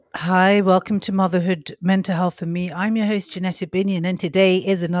Hi, welcome to Motherhood Mental Health for Me. I'm your host, Janetta Binion, and today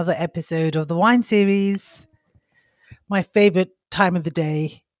is another episode of the wine series, my favorite time of the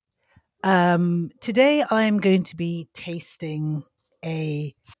day. Today, I'm going to be tasting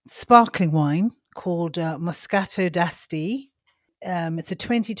a sparkling wine called Moscato d'Asti. It's a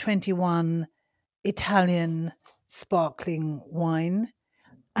 2021 Italian sparkling wine,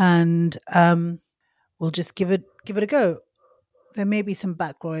 and we'll just give it a go. There may be some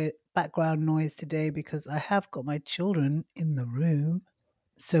background noise today because I have got my children in the room.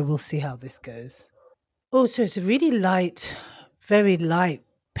 So we'll see how this goes. Oh, so it's a really light, very light,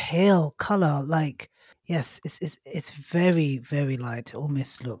 pale color. Yes, it's very, very light. It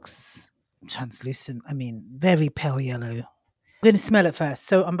almost looks translucent. I mean, very pale yellow. I'm going to smell it first.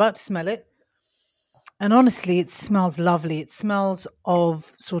 So I'm about to smell it. And honestly, it smells lovely. It smells of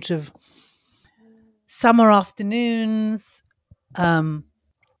sort of summer afternoons.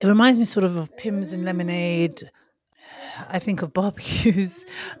 It reminds me sort of Pimm's and lemonade. I think of barbecues,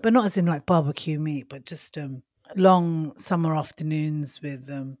 but not as in like barbecue meat, but just long summer afternoons with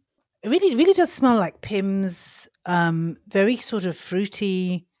it really does smell like Pimm's. Very sort of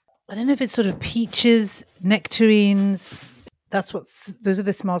fruity. I don't know if it's sort of peaches, nectarines. Those are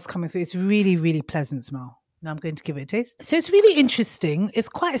the smells coming through. It's really, really pleasant smell. Now I'm going to give it a taste. So it's really interesting. It's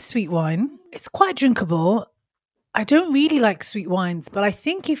quite a sweet wine. It's quite drinkable. I don't really like sweet wines, but I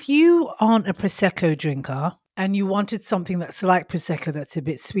think if you aren't a prosecco drinker and you wanted something that's like prosecco that's a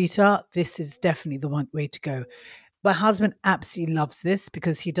bit sweeter, this is definitely the one way to go. My husband absolutely loves this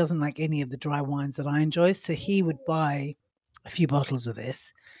because he doesn't like any of the dry wines that I enjoy, so he would buy a few bottles of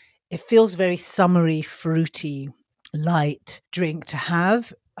this. It feels very summery, fruity, light drink to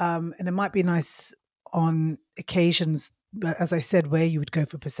have, and it might be nice on occasions, but as I said, where you would go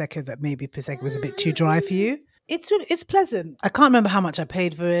for prosecco that maybe prosecco was a bit too dry for you. It's pleasant. I can't remember how much I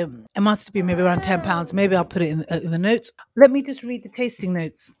paid for it. It must be maybe around £10. Maybe I'll put it in the notes. Let me just read the tasting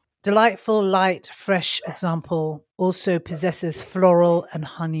notes. Delightful, light, fresh example. Also possesses floral and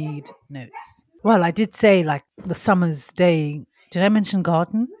honeyed notes. Well, I did say like the summer's day. Did I mention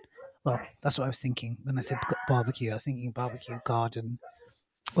garden? Well, that's what I was thinking when I said barbecue. I was thinking barbecue, garden,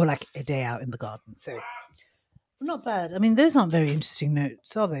 or like a day out in the garden. So not bad. I mean, those aren't very interesting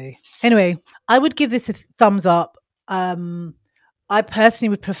notes, are they? Anyway, I would give this a thumbs up. I personally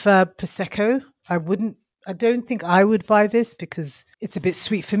would prefer Prosecco. I don't think I would buy this because it's a bit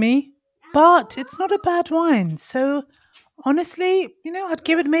sweet for me, but it's not a bad wine. So honestly, I'd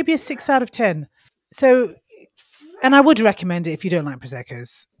give it maybe a 6 out of 10. So, and I would recommend it if you don't like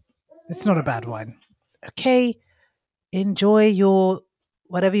Proseccos. It's not a bad wine. Okay. Enjoy your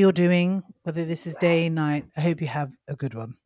whatever you're doing, whether this is day, night. I hope you have a good one.